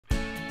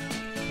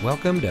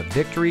Welcome to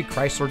Victory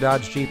Chrysler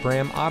Dodge Jeep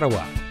Ram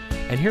Ottawa.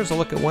 And here's a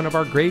look at one of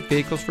our great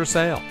vehicles for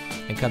sale.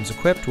 It comes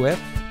equipped with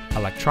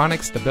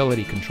electronic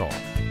stability control,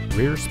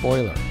 rear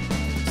spoiler,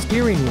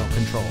 steering wheel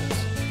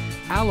controls,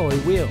 alloy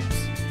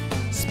wheels,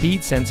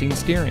 speed sensing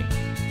steering,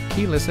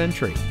 keyless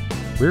entry,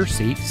 rear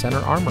seat center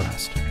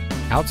armrest,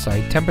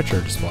 outside temperature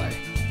display,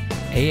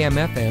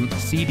 AM/FM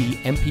CD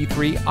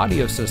MP3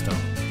 audio system,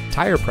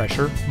 tire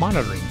pressure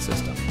monitoring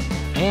system,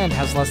 and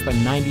has less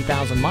than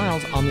 90,000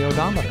 miles on the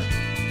odometer.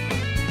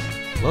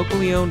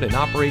 Locally owned and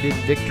operated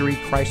Victory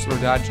Chrysler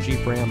Dodge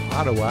Jeep Ram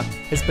Ottawa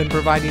has been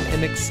providing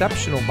an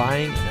exceptional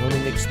buying and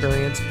owning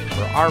experience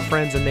for our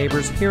friends and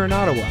neighbors here in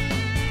Ottawa.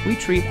 We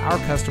treat our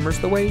customers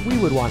the way we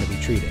would want to be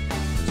treated,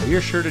 so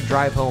you're sure to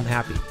drive home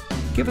happy.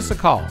 Give us a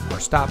call or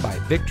stop by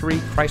Victory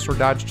Chrysler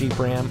Dodge Jeep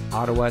Ram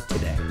Ottawa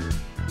today.